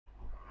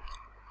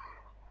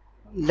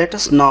Let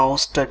us now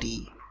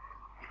study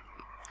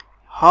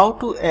how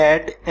to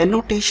add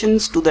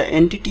annotations to the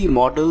entity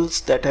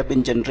models that have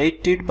been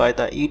generated by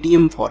the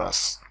EDM for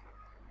us.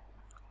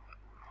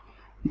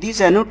 These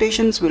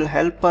annotations will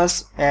help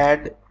us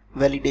add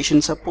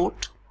validation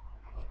support,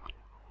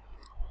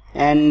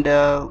 and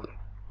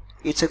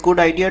it's a good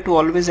idea to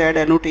always add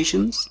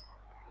annotations.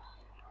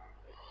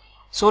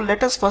 So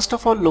let us first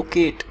of all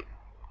locate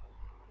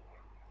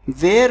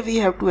where we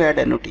have to add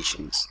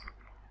annotations.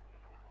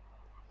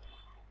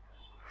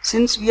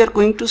 Since we are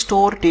going to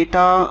store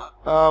data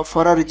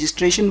for a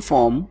registration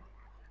form,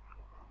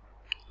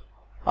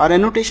 our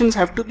annotations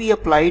have to be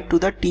applied to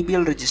the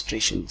TBL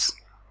registrations.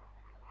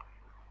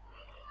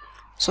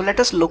 So let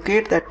us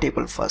locate that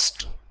table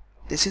first.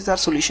 This is our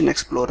Solution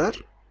Explorer,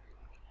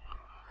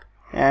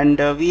 and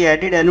we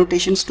added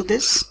annotations to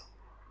this.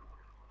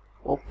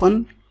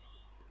 Open,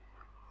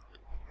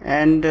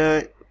 and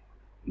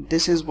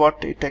this is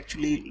what it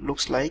actually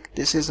looks like.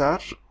 This is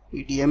our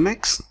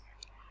EDMX.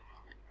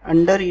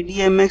 Under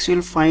EDMX you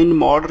will find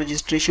mod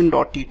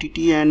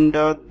registration.ttt, and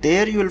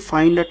there you will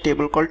find a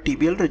table called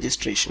TBL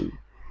registration.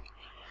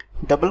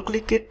 Double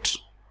click it,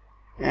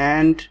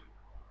 and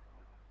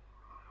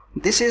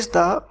this is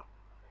the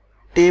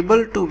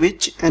table to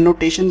which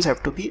annotations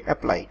have to be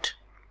applied.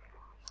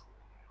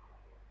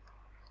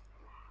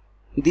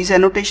 These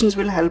annotations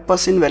will help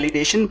us in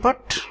validation,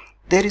 but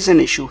there is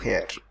an issue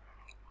here.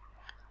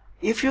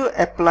 If you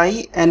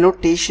apply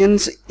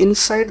annotations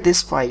inside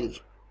this file,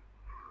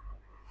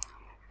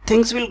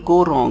 things will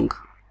go wrong,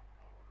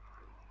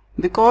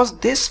 because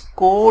this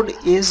code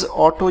is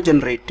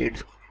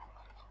auto-generated,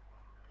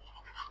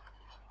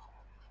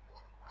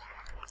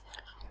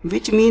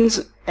 which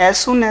means as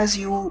soon as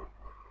you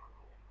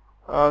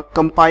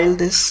compile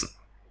this,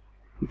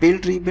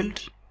 build, rebuild,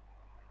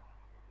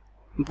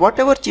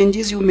 whatever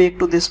changes you make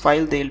to this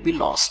file, they will be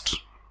lost.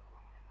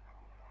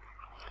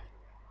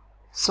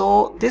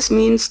 So this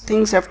means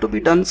things have to be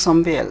done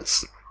somewhere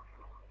else.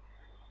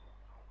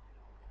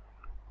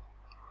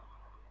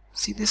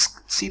 See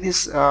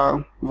this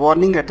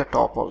warning at the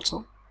top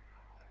also.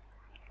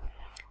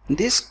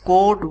 This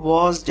code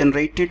was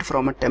generated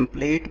from a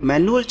template.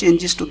 Manual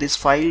changes to this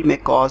file may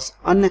cause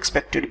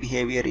unexpected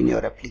behavior in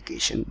your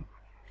application.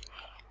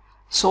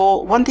 So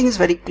one thing is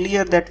very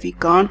clear, that we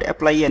can't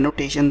apply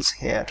annotations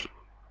here.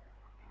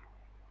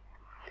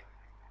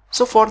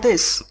 So for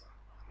this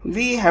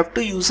we have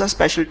to use a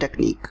special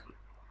technique.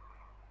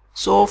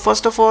 So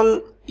first of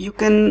all, you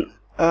can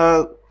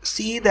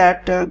see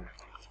that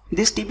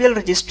this TBL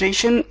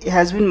registration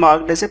has been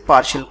marked as a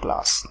partial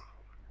class.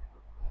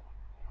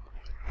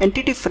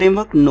 Entity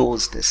framework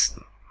knows this,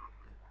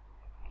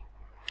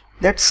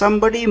 that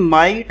somebody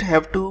might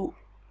have to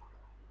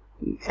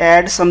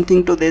add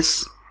something to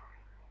this,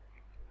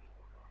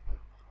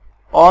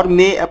 or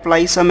may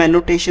apply some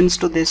annotations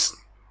to this.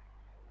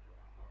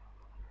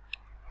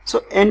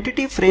 So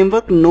entity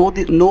framework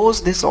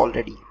knows this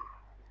already.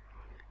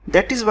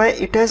 That is why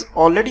it has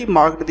already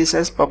marked this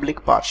as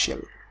public partial.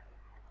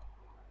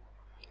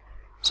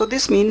 So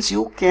this means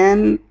you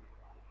can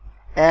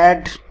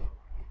add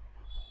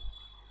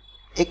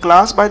a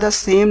class by the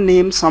same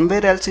name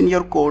somewhere else in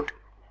your code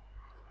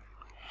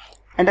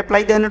and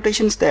apply the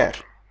annotations there,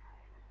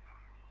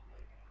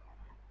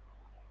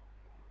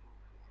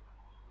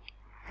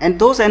 and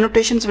those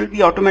annotations will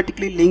be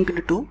automatically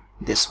linked to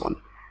this one.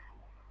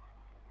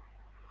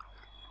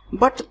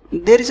 But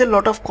there is a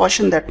lot of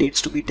caution that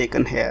needs to be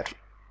taken here.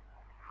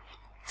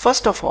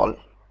 First of all,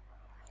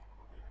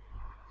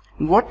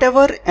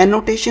 whatever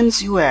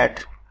annotations you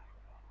add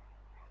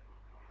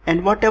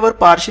and whatever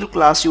partial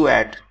class you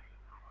add,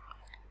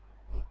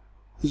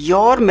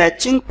 your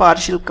matching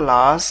partial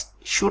class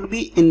should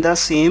be in the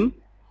same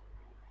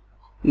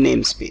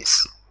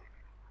namespace.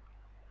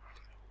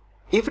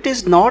 If it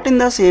is not in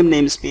the same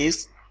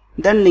namespace,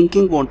 then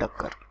linking won't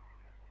occur.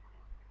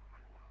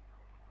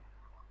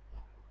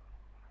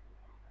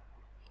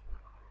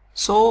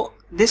 So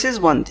this is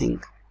one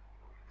thing.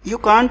 You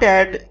can't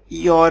add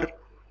your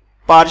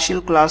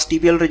partial class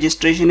TBL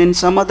registration in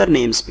some other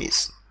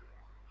namespace.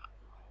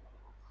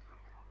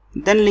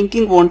 Then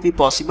linking won't be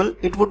possible.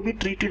 It would be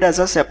treated as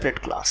a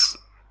separate class.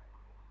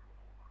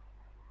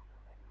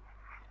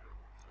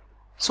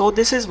 So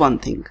this is one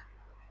thing.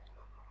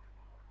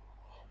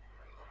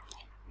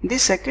 The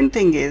second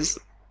thing is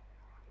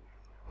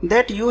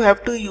that you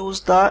have to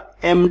use the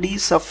MD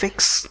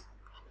suffix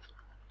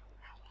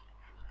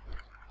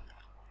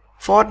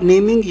for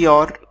naming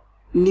your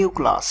new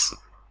class.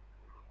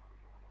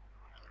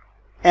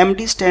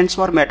 MD stands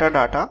for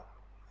metadata,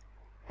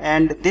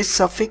 and this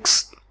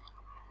suffix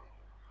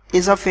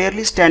is a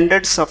fairly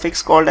standard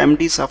suffix called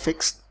MD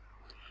suffix,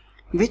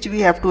 which we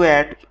have to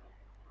add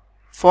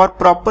for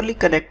properly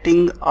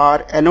connecting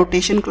our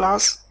annotation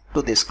class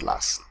to this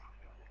class.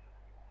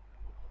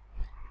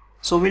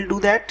 So we'll do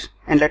that,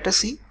 and let us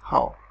see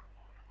how.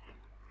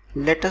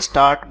 Let us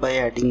start by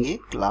adding a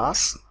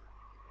class.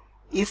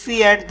 If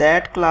we add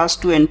that class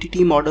to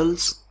entity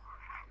models,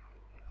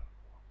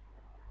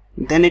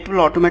 then it will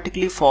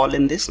automatically fall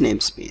in this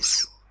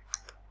namespace.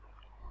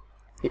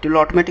 it will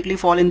automatically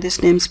fall in this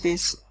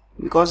namespace,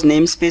 because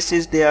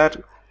namespaces,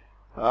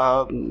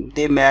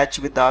 they match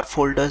with our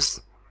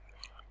folders.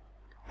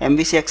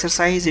 MVC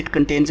exercise, it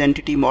contains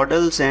entity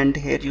models, and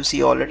here you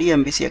see already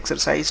MVC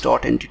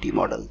exercise.entity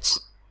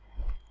models.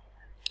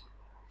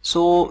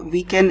 So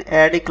we can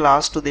add a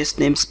class to this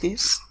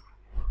namespace.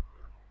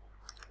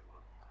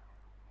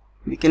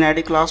 We can add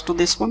a class to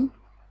this one.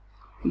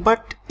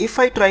 But if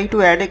I try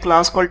to add a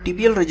class called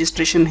TBL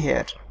registration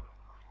here,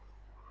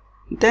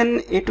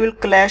 then it will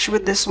clash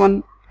with this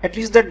one. At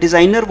least the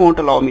designer won't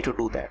allow me to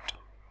do that.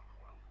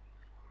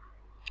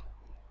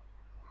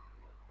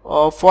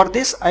 For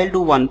this, I'll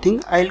do one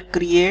thing. I'll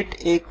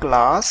create a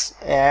class,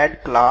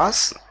 add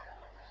class.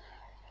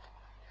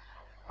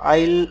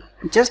 I'll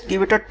just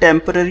give it a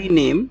temporary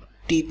name,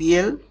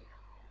 TBL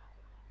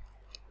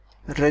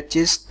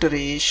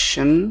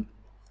registration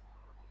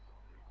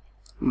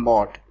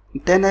mod.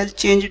 Then I'll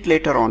change it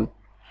later on,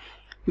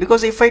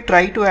 because if I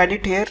try to add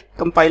it here,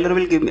 compiler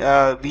will give me,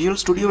 Visual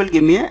Studio will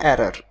give me an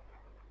error.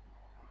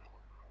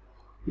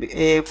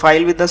 A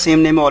file with the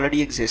same name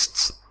already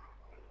exists.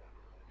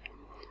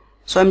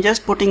 So I'm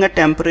just putting a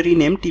temporary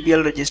name,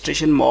 TBL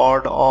registration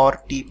mod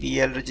or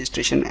TBL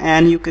registration,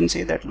 and you can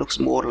say that looks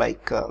more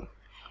like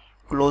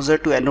closer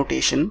to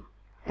annotation,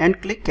 and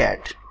click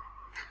add.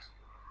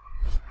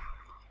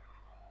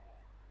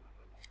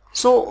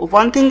 So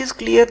one thing is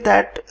clear,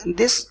 that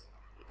this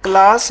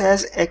class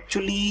has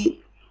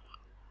actually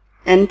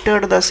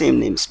entered the same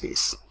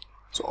namespace.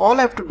 So all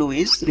I have to do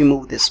is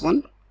remove this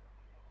one,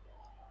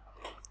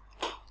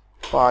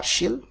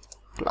 partial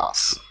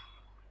class.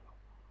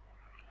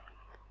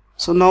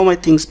 So now my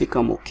things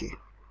become okay.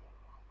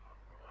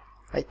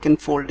 I can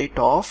fold it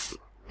off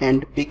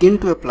and begin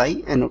to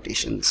apply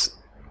annotations.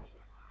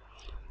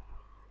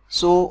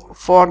 So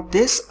for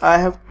this, I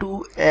have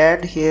to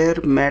add here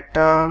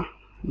metadata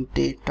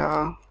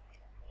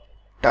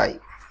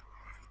type.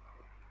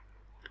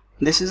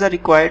 This is a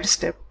required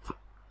step.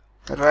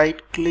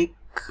 Right click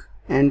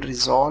and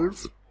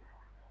resolve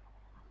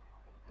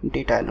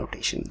data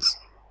annotations,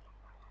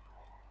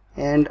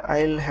 and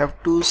I'll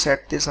have to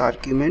set this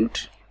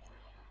argument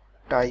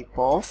type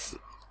of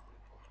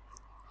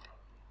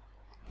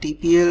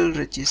TBL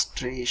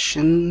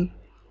registration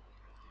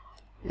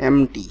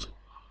MD.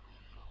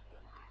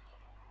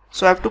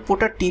 So I have to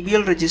put a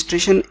TBL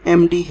registration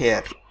MD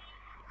here.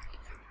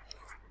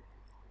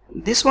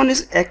 This one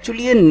is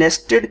actually a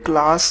nested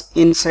class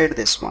inside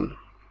this one.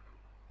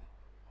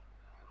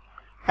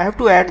 I have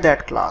to add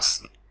that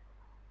class.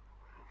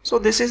 So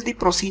this is the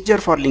procedure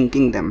for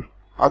linking them.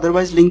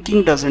 Otherwise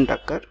linking doesn't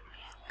occur.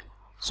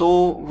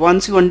 So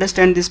once you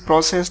understand this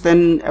process,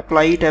 then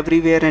apply it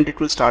everywhere and it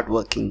will start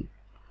working.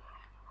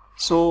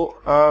 So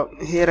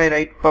here I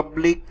write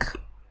public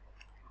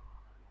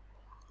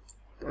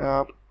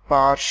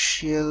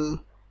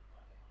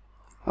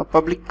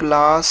public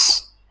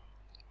class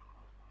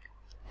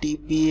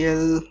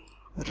TBL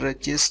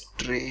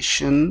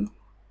registration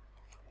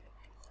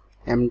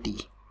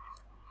MD.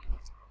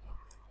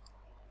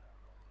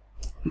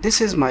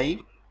 This is my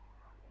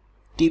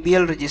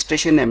TBL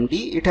registration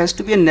MD. It has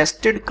to be a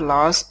nested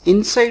class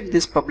inside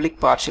this public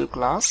partial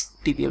class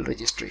TBL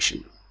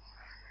registration.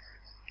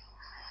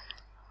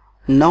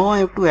 Now I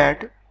have to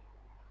add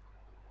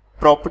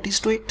properties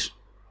to it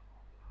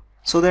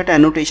so that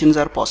annotations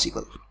are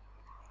possible.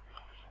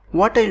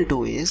 What I'll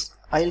do is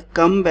I'll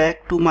come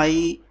back to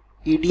my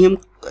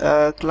EDM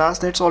class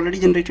that's already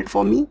generated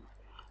for me.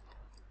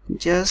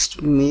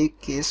 Just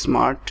make a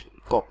smart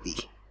copy.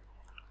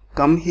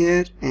 Come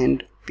here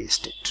and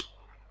paste it.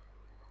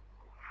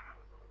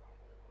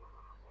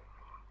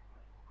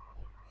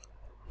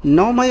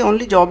 Now my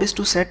only job is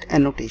to set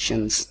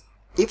annotations.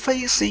 If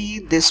I see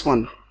this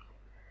one,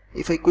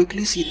 if I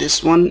quickly see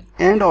this one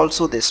and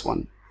also this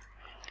one,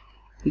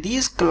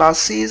 these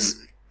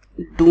classes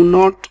do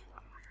not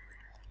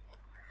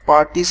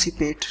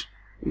participate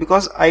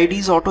because ID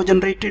is auto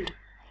generated,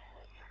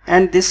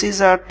 and this is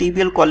a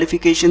TBL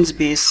qualifications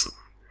base,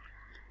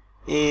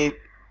 a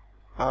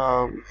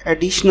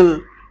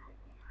additional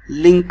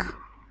link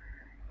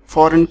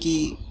foreign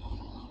key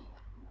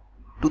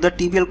to the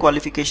TBL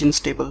qualifications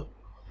table.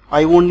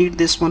 I won't need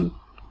this one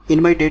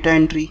in my data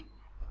entry.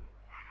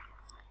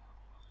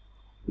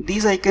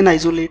 These I can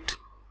isolate.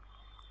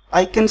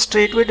 I can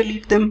straightway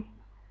delete them,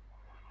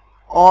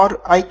 or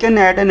I can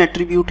add an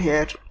attribute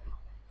here.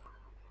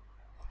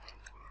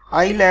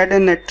 I'll add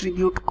an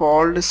attribute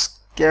called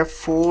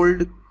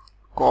scaffold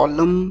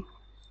column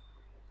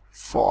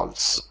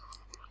false.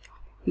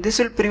 This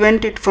will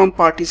prevent it from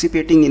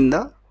participating in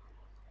the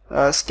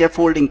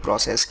scaffolding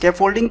process.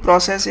 Scaffolding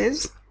process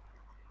is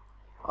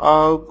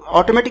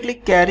automatically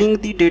carrying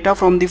the data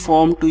from the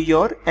form to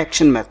your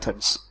action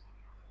methods.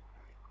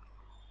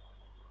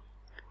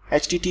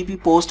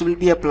 HTTP post will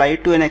be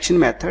applied to an action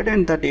method,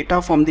 and the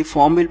data from the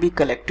form will be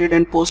collected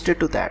and posted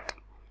to that.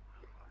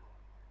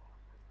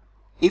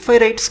 If I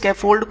write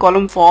scaffold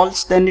column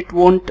false, then it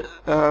won't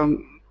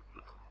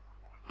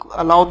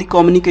allow the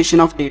communication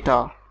of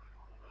data.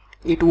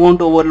 It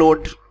won't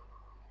overload.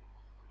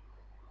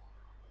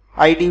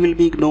 ID will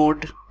be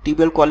ignored.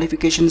 TBL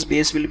qualifications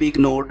base will be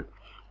ignored.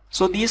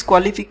 So these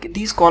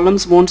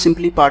columns won't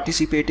simply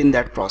participate in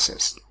that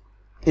process,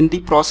 in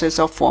the process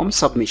of form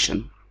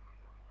submission.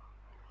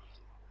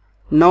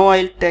 Now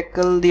I'll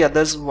tackle the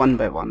others one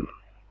by one.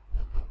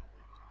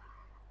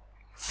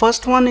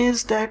 First one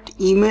is that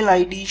email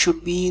ID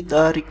should be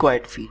the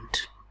required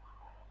field.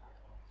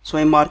 So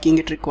I'm marking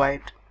it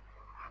required.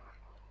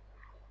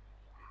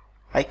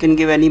 I can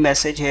give any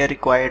message here,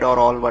 required or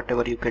all,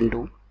 whatever you can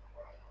do.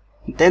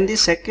 Then the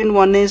second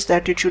one is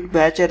that it should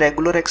match a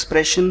regular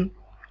expression,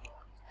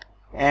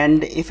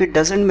 and if it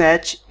doesn't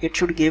match, it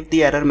should give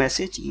the error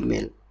message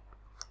email.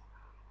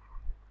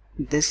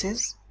 This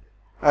is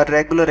a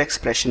regular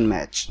expression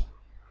match.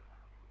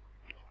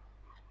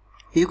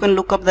 You can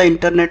look up the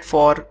internet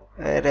for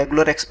a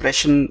regular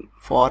expression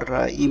for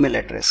email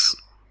address.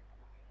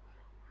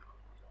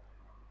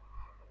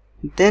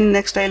 Then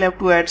next I'll have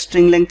to add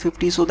string length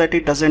 50 so that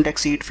it doesn't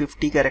exceed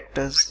 50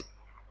 characters.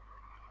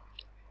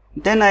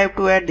 Then I have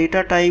to add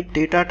data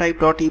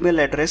type.email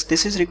address.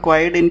 This is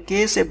required in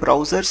case a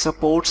browser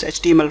supports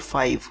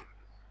HTML5.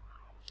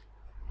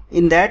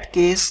 In that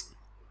case,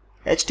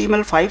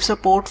 HTML5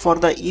 support for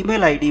the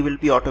email ID will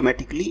be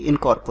automatically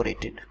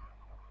incorporated.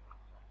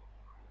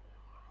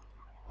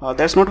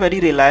 That's not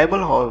very reliable,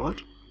 however.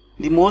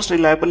 The most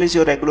reliable is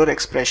your regular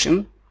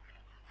expression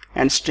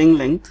and string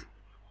length.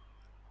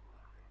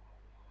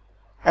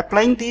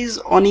 Applying these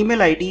on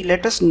email ID,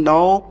 let us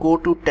now go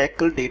to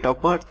tackle date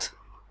of birth.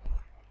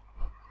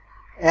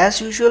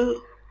 As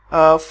usual,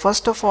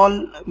 first of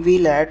all,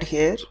 we'll add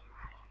here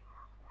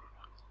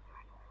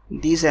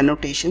these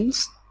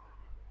annotations.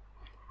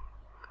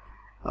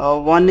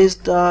 One is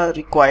the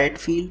required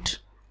field,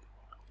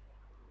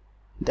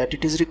 that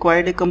it is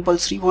required a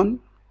compulsory one.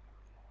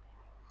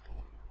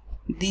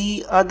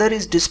 The other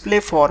is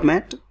display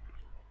format.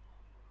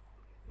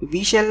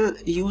 We shall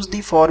use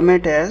the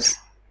format as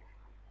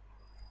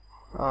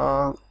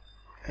I'll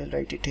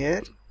write it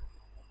here,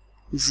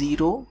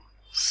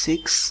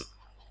 06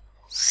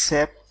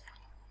 Sep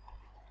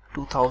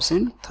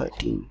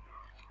 2013.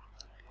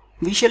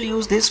 We shall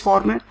use this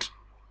format.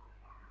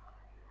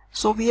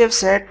 So we have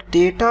said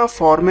data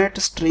format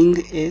string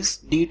is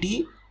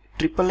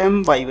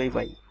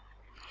DD_MMYYY.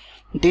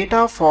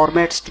 Data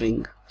format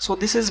string. So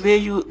this is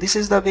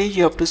the way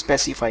you have to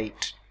specify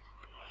it.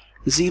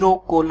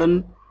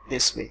 0: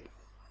 this way.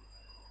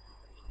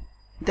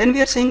 Then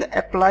we are saying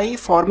apply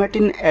format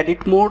in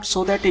edit mode,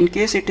 so that in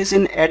case it is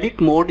in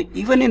edit mode,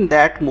 even in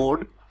that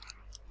mode,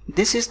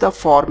 this is the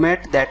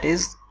format that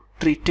is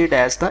treated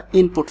as the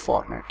input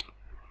format.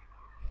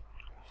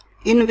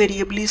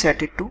 Invariably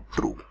set it to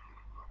true.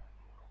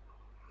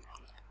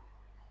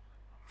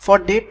 For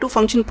date to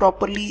function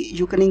properly,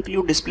 you can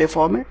include display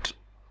format,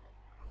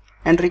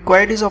 and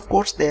required is of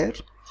course there.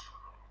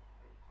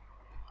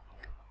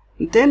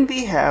 Then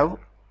we have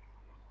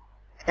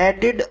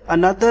added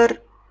another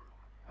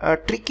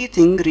tricky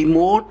thing,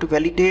 remote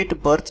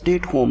validate birth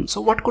date home.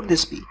 So what could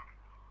this be?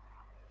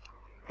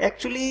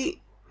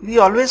 Actually, we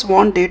always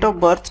want date of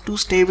birth to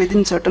stay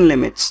within certain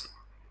limits.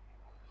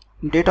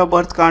 Date of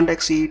birth can't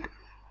exceed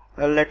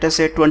let us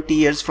say 20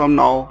 years from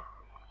now,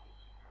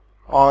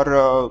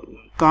 or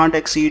can't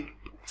exceed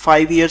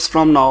 5 years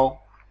from now.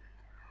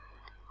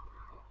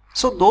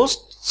 So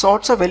those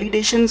sorts of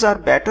validations are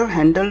better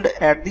handled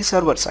at the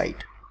server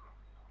side.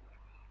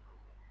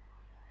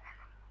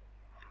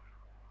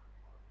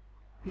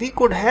 We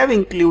could have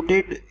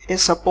included a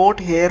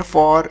support here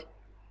for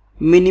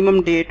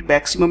minimum date,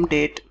 maximum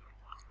date.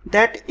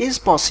 That is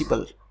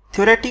possible.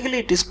 Theoretically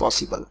it is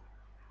possible.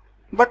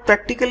 But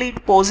practically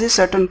it poses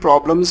certain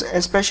problems,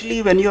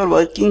 especially when you are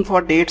working for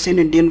dates in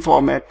Indian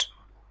format.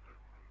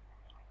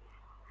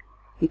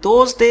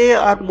 Those they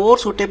are more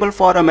suitable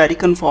for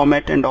American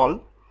format and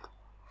all.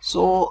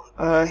 So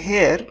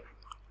here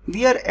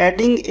we are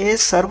adding a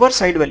server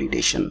side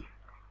validation.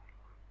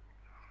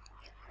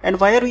 And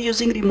why are we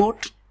using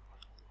remote?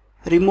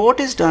 Remote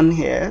is done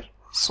here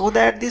so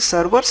that the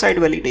server side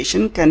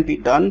validation can be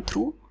done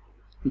through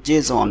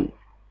JSON.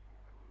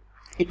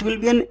 It will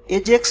be an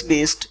AJAX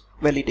based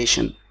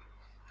validation.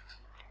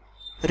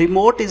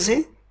 Remote is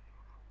a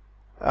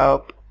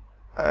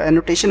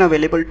annotation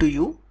available to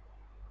you.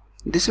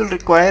 This will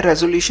require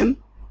resolution.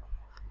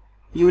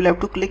 You will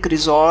have to click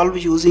resolve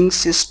using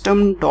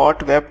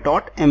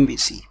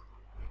system.web.mbc.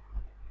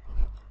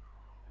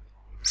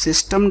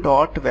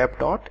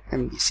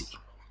 System.web.mbc.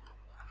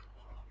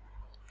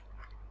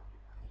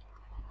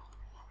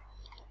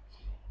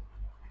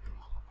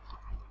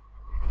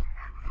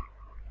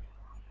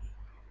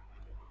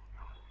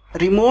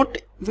 Remote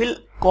will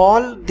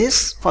call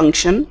this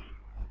function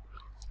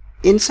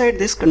inside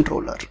this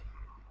controller.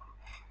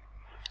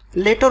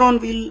 Later on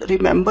we'll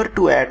remember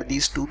to add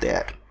these two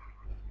there,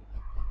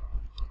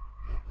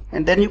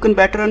 and then you can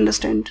better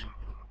understand.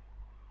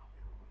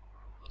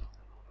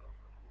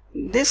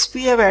 This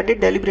we have added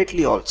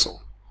deliberately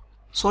also,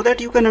 so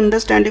that you can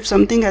understand if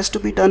something has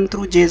to be done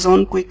through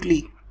JSON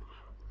quickly,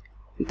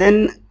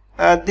 then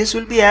this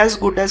will be as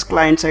good as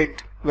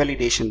client-side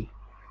validation.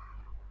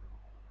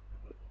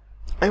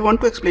 I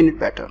want to explain it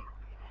better.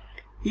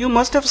 You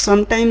must have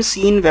sometimes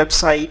seen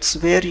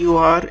websites where you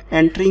are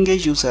entering a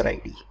user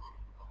ID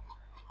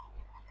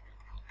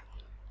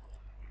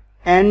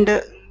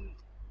and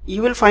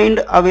you will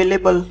find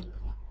available,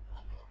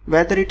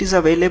 whether it is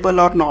available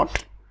or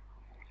not.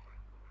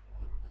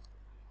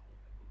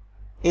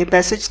 A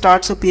message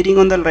starts appearing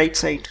on the right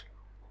side.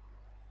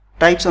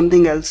 Type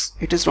something else,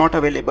 it is not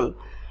available.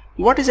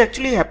 What is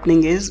actually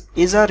happening is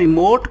a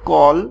remote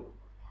call,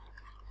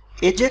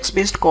 AJAX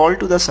based call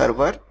to the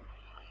server,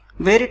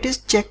 where it is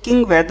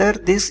checking whether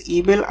this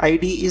email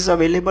ID is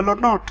available or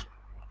not.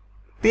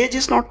 Page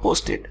is not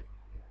posted.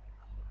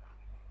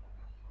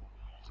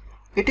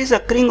 It is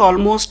occurring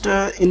almost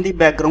in the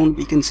background,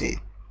 we can say,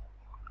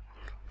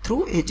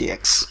 through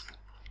AJAX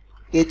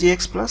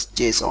plus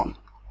JSON.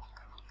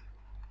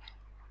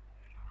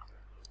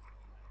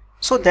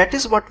 So that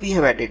is what we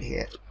have added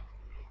here.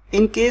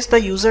 In case the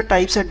user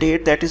types a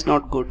date that is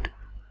not good,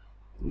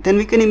 then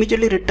we can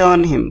immediately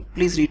return him,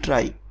 please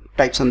retry,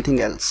 type something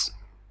else.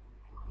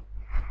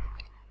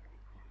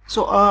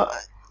 So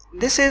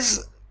this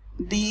is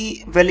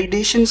the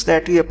validations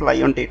that we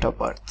apply on date of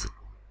birth.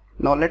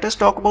 Now let us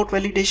talk about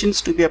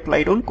validations to be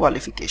applied on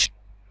qualification.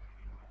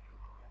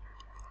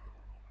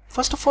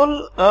 First of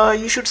all,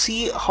 you should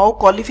see how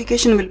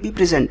qualification will be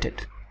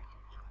presented.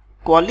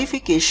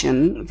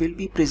 Qualification will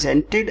be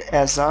presented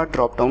as a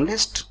drop-down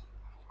list.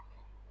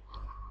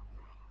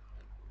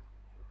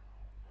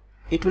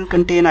 It will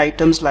contain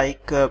items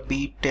like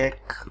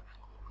B.Tech.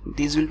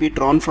 These will be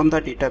drawn from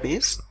the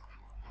database,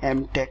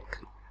 M.Tech.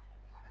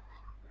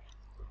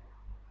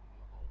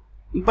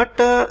 But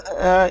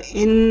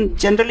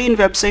generally in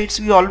websites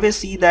we always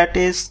see that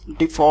is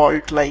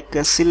default, like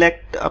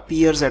select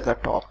appears at the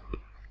top.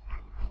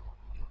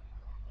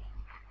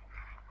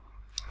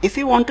 If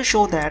we want to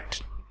show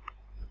that,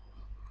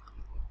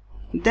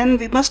 then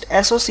we must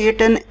associate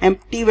an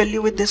empty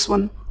value with this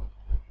one.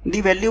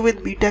 The value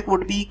with B.Tech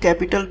would be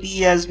capital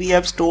B, as we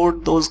have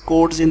stored those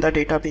codes in the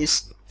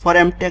database. For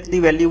M.Tech the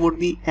value would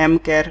be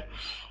MChar,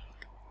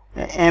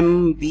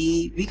 MB.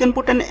 We can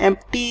put an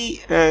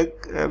empty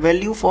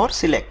value for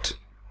select.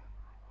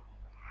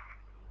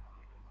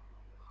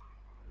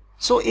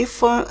 So if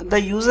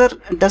the user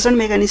doesn't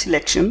make any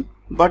selection,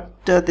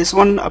 but this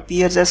one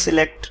appears as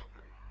select,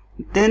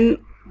 then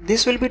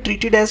this will be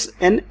treated as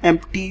an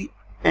empty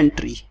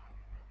entry.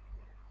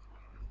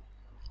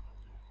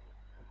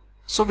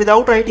 So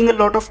without writing a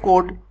lot of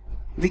code,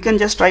 we can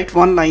just write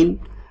one line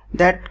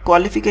that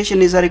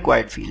qualification is a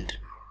required field.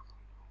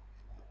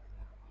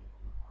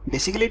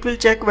 Basically it will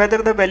check whether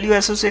the value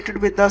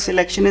associated with the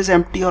selection is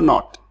empty or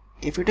not.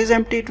 If it is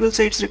empty, it will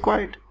say it's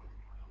required.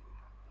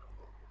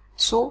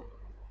 So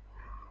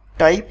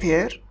type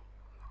here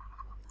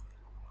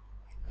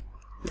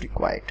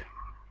required.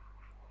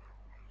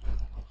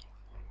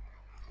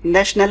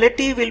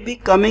 Nationality will be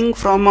coming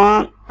from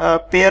a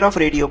pair of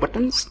radio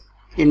buttons,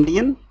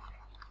 Indian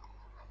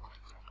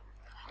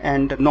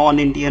and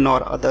non-Indian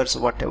or others,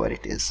 whatever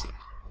it is.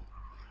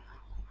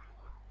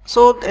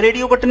 So the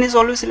radio button is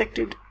always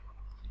selected.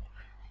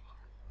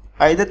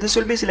 Either this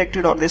will be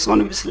selected or this one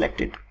will be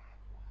selected.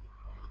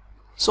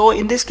 So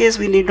in this case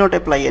we need not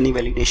apply any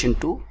validation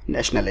to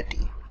nationality.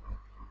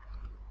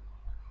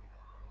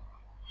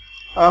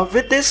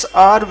 With this,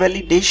 our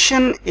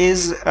validation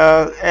is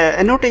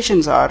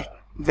annotations are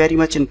very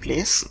much in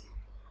place,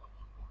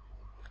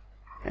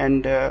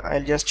 and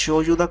I'll just show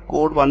you the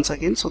code once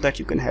again so that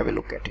you can have a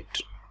look at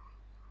it.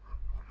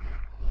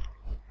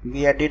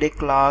 We added a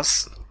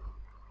class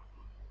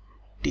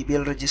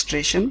TBL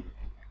registration.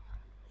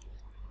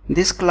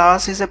 This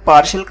class is a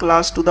partial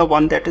class to the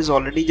one that is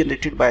already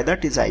generated by the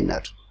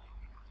designer.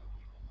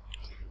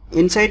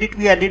 Inside it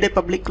we added a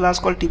public class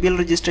called TBL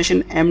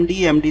registration MD.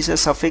 MD is a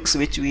suffix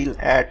which we'll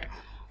add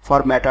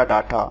for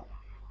metadata.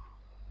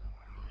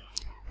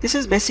 This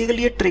is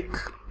basically a trick,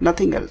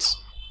 nothing else.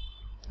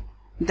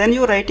 Then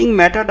you're writing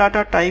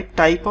metadata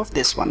type of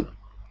this one.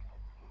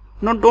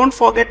 Now don't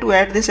forget to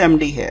add this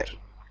MD here.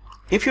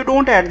 If you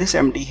don't add this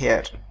MD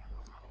here,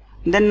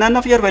 then none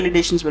of your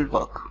validations will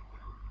work.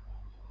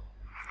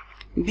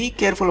 Be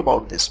careful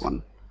about this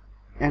one.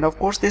 And of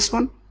course this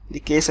one, the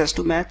case has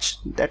to match.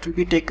 That will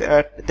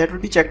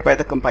be checked by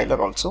the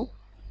compiler also.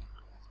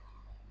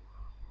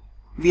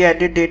 We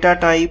added data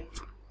type,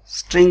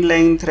 string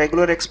length,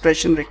 regular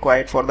expression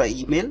required for the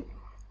email,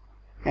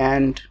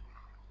 and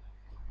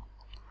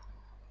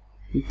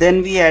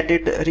then we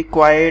added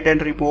required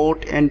and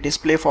remote and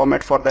display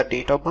format for the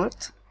date of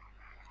birth,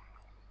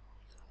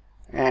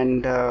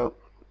 and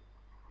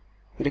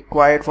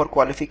required for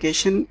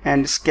qualification,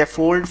 and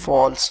scaffold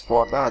false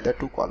for the other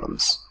two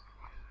columns.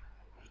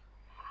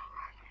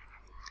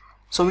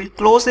 So we'll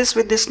close this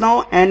with this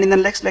now, and in the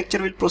next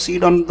lecture we'll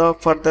proceed on the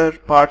further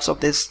parts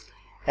of this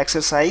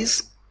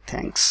exercise.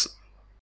 Thanks.